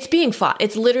it's being fought.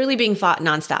 It's literally being fought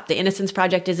nonstop. The Innocence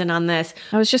Project isn't on this.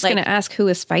 I was just going to ask who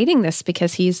is fighting this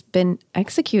because he's been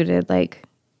executed. Like,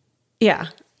 he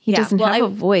doesn't have a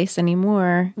voice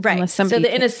anymore. Right. Unless somebody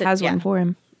has one for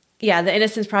him. Yeah, the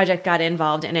Innocence Project got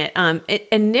involved in it.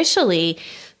 Initially,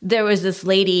 there was this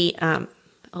lady,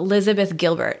 Elizabeth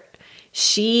Gilbert.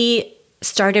 She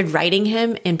started writing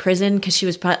him in prison because she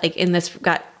was got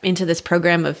into this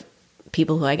program of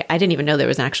people who I didn't even know there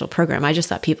was an actual program. I just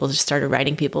thought people just started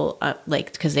writing people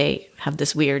because they have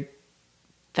this weird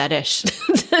fetish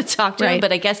to talk to them.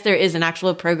 But I guess there is an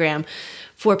actual program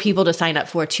for people to sign up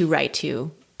for to write to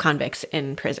convicts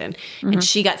in prison. And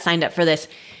she got signed up for this.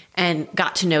 and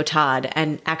got to know Todd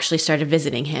and actually started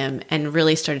visiting him and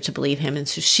really started to believe him. And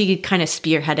so she kind of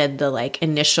spearheaded the like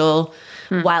initial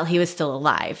while he was still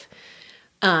alive.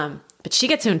 But she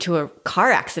gets into a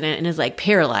car accident and is like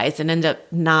paralyzed and ends up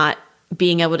not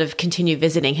being able to continue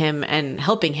visiting him and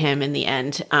helping him in the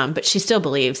end. But she still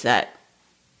believes that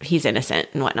he's innocent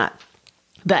and whatnot.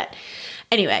 But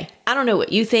anyway, I don't know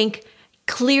what you think.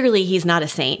 Clearly he's not a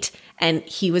saint and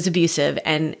he was abusive.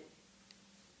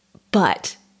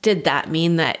 But did that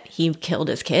mean that he killed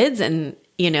his kids? And,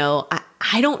 you know,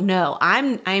 I don't know.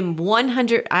 I'm going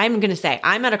to say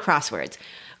I'm at a crossroads.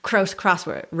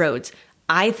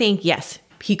 I think, yes,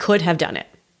 he could have done it.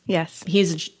 Yes.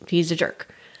 He's a jerk.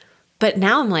 But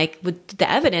now I'm like, with the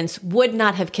evidence would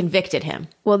not have convicted him.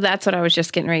 Well, that's what I was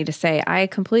just getting ready to say. I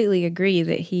completely agree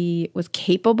that he was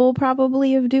capable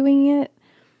probably of doing it.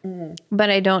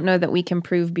 But I don't know that we can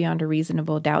prove beyond a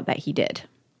reasonable doubt that he did.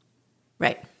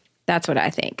 Right. That's what I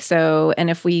think. So,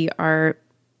 and if we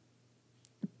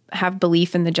have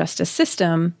belief in the justice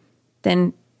system,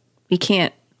 then we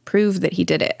can't prove that he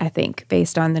did it, I think,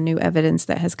 based on the new evidence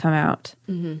that has come out.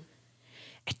 Mm-hmm.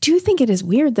 I do think it is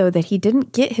weird, though, that he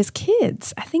didn't get his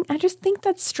kids. I just think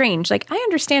that's strange. Like, I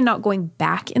understand not going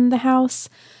back in the house,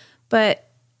 but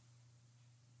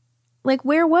like,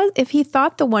 if he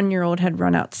thought the 1-year-old had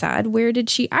run outside, where did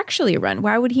she actually run?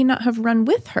 Why would he not have run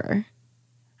with her?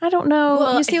 I don't know.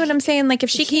 Well, you see what I'm saying? Like, if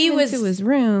she came into his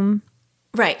room.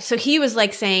 Right. So he was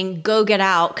like saying, go get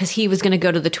out, because he was going to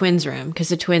go to the twins' room because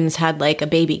the twins had like a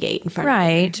baby gate in front of them.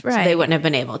 Right. So they wouldn't have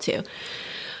been able to.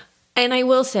 And I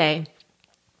will say.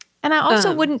 And I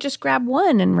also wouldn't just grab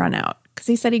one and run out, because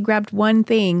he said he grabbed one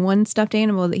stuffed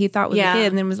animal that he thought was a kid,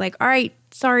 and then was like, all right,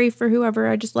 sorry for whoever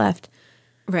I just left.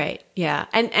 Right. Yeah.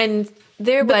 And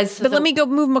there was. But let me go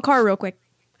move my car real quick.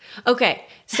 Okay.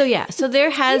 So yeah. So there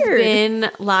has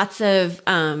been lots of,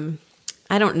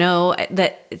 I don't know,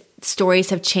 that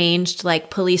stories have changed. Like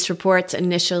police reports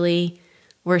initially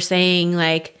were saying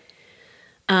like,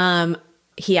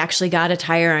 he actually got a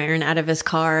tire iron out of his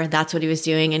car. That's what he was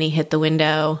doing. And he hit the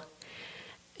window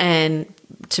and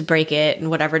to break it and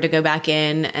whatever to go back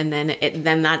in. And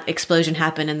then that explosion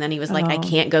happened. And then he was like, I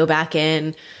can't go back in.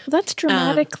 Well, that's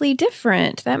dramatically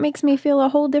different. That makes me feel a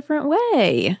whole different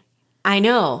way. I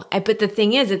know. But the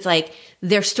thing is, it's like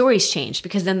their stories changed,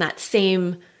 because then that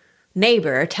same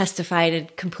neighbor testified a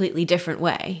completely different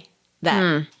way,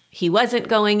 that he wasn't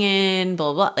going in,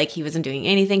 blah, blah, blah, like he wasn't doing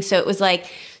anything. So it was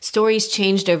like stories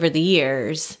changed over the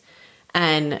years.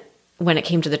 And when it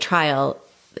came to the trial,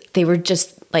 they were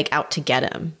just like out to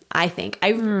get him. I think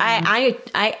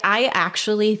I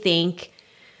actually think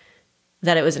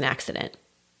that it was an accident,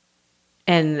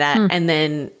 and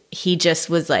then he just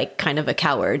was like kind of a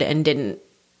coward and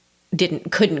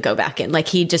couldn't go back in. Like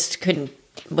he just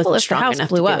wasn't strong enough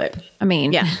to do it. I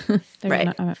mean, yeah,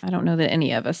 right. I don't know that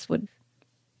any of us would.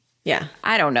 Yeah,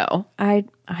 I don't know. I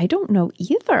don't know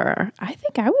either. I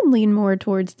think I would lean more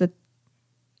towards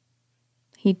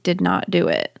he did not do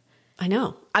it. I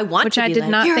know. I want which to I be did like,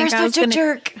 not you're think such I was a gonna,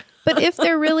 jerk. But if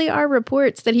there really are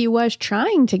reports that he was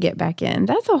trying to get back in,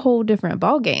 that's a whole different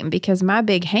ballgame, because my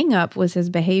big hang up was his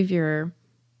behavior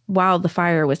while the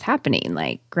fire was happening,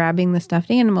 like grabbing the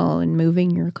stuffed animal and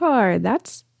moving your car.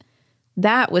 That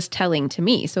was telling to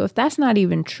me. So if that's not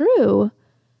even true,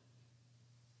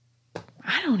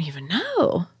 I don't even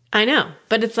know. I know.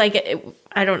 But it's like,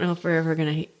 I don't know if we're ever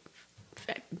going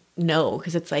to know,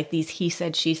 because it's like these he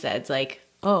said, she said. It's like,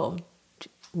 oh,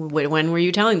 when were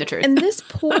you telling the truth? And this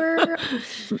poor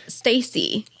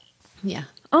Stacy. Yeah.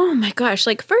 Oh my gosh.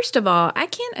 Like, first of all, I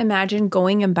can't imagine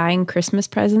going and buying Christmas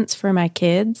presents for my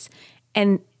kids,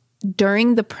 and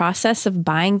during the process of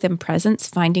buying them presents,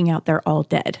 finding out they're all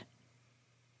dead.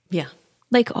 Yeah.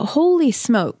 Like, holy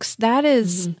smokes. That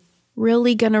is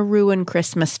really going to ruin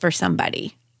Christmas for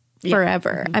somebody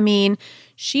forever. I mean,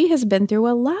 she has been through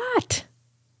a lot.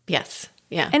 Yes.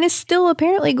 Yeah. And is still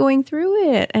apparently going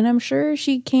through it. And I'm sure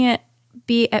she can't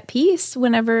be at peace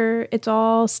whenever it's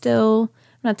all still.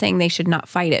 I'm not saying they should not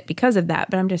fight it because of that,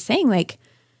 but I'm just saying, like,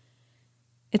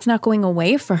 it's not going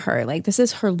away for her. Like, this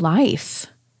is her life.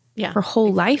 Yeah. Her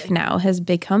whole life now has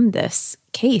become this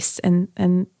case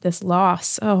and this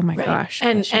loss. Oh my gosh.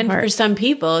 And for some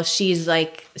people, she's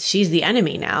the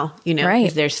enemy now, you know,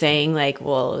 because they're saying like,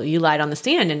 well, you lied on the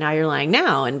stand and now you're lying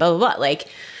now and blah, blah, blah. Like,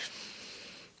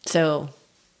 so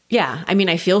yeah, I mean,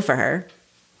 I feel for her.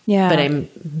 Yeah. But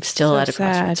I'm still at a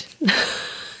crossroads.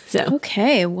 So.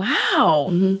 Okay. Wow.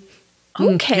 Mm-hmm.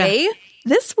 Okay. Yeah.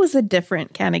 This was a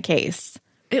different kind of case.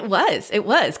 It was.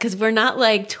 Because we're not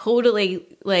like totally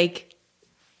like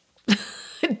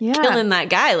killing that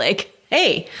guy. Like,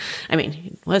 hey, I mean,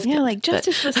 it was Yeah, good, like but-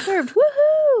 justice was served.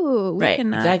 Woohoo! Right,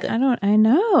 exactly. I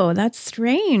know. That's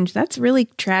strange. That's really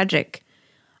tragic.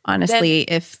 Honestly,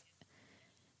 if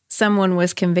someone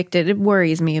was convicted, it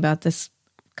worries me about this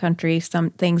country. Some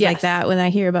things like Yes. that. When I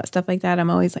hear about stuff like that, I'm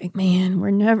always like, man, we're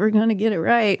never going to get it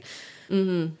right.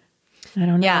 Mhm. I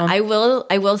don't know. Yeah, I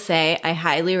will say I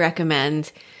highly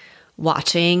recommend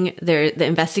watching the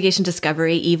Investigation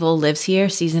Discovery Evil Lives Here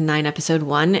season 9 episode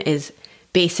 1 is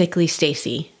basically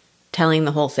Stacy telling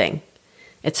the whole thing.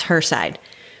 It's her side.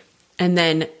 And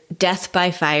then Death by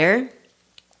Fire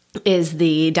is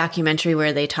the documentary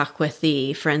where they talk with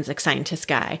the forensic scientist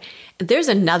guy. There's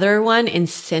another one,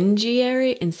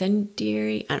 Incendiary,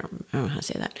 I don't know how to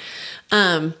say that.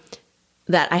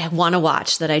 That I want to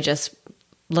watch that I just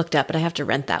looked up, but I have to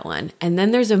rent that one. And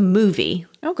then there's a movie,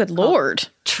 Oh, good Lord.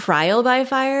 Trial by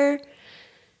Fire.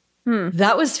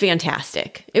 That was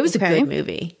fantastic. It was Okay. a good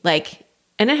movie.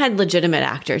 And it had legitimate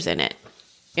actors in it.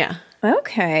 Yeah.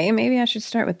 Okay. Maybe I should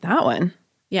start with that one.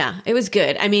 Yeah, it was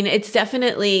good. I mean, it's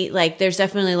definitely there's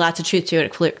definitely lots of truth to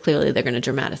it. Clearly, they're going to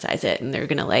dramatize it and they're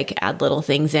going to add little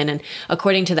things in. And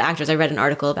according to the actors, I read an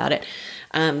article about it.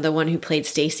 The one who played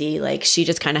Stacy, she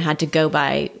just kind of had to go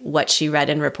by what she read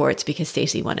in reports because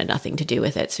Stacy wanted nothing to do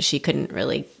with it. So she couldn't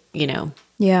really,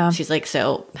 Yeah. she's like,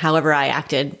 so however I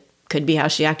acted could be how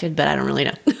she acted, but I don't really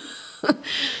know.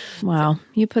 Wow.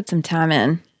 You put some time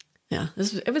in. Yeah,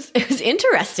 it was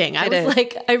interesting. I was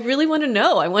like, I really want to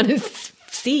know. I want to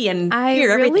see and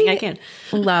hear everything I can.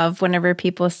 Love whenever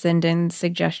people send in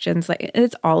suggestions.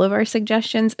 It's all of our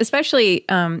suggestions, especially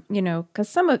because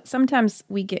sometimes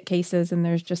we get cases and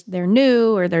they're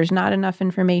new or there's not enough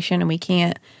information and we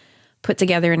can't put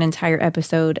together an entire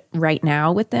episode right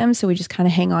now with them, so we just kind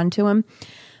of hang on to them.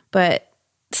 But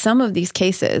some of these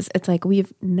cases, it's like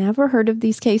we've never heard of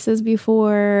these cases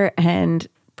before and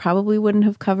probably wouldn't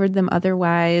have covered them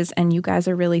otherwise. And you guys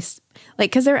are really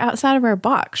because they're outside of our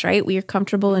box, right? We are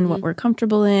comfortable in what we're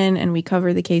comfortable in, and we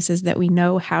cover the cases that we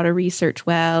know how to research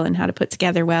well and how to put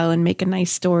together well and make a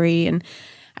nice story. And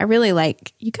I really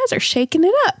you guys are shaking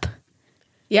it up.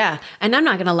 Yeah. And I'm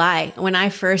not going to lie. When I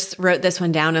first wrote this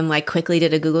one down and quickly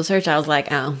did a Google search, I was like,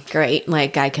 oh, great.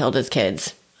 Guy killed his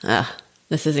kids.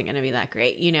 This isn't going to be that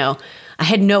great. I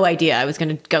had no idea I was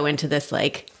going to go into this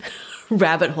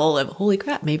rabbit hole of holy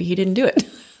crap, maybe he didn't do it.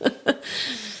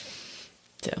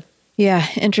 So yeah,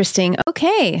 interesting.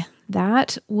 Okay,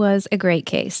 that was a great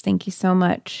case. Thank you so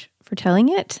much for telling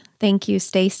it. Thank you,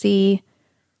 Stacy,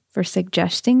 for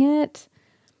suggesting it.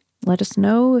 Let us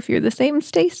know if you're the same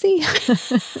Stacy.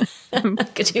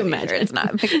 could you imagine? It's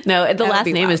not. No, the last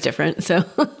name is different. So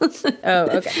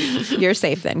oh, okay. You're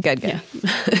safe then. Good. Yeah.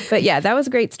 But yeah, that was a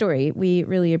great story. We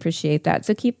really appreciate that.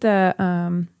 So keep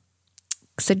the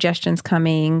suggestions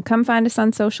coming. Come find us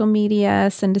on social media,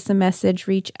 send us a message,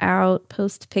 reach out,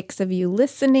 post pics of you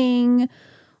listening.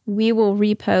 We will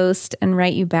repost and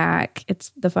write you back.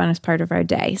 It's the funnest part of our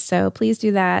day. So please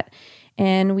do that.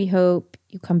 And we hope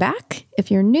you come back. If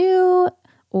you're new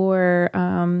or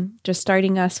just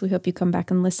starting us, we hope you come back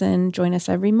and listen. Join us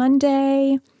every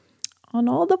Monday on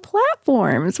all the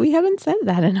platforms. We haven't said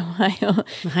that in a while.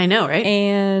 I know, right?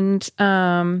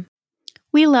 And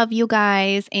we love you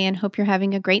guys and hope you're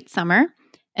having a great summer.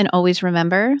 And always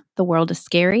remember, the world is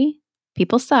scary.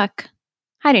 People suck.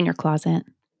 Hide in your closet.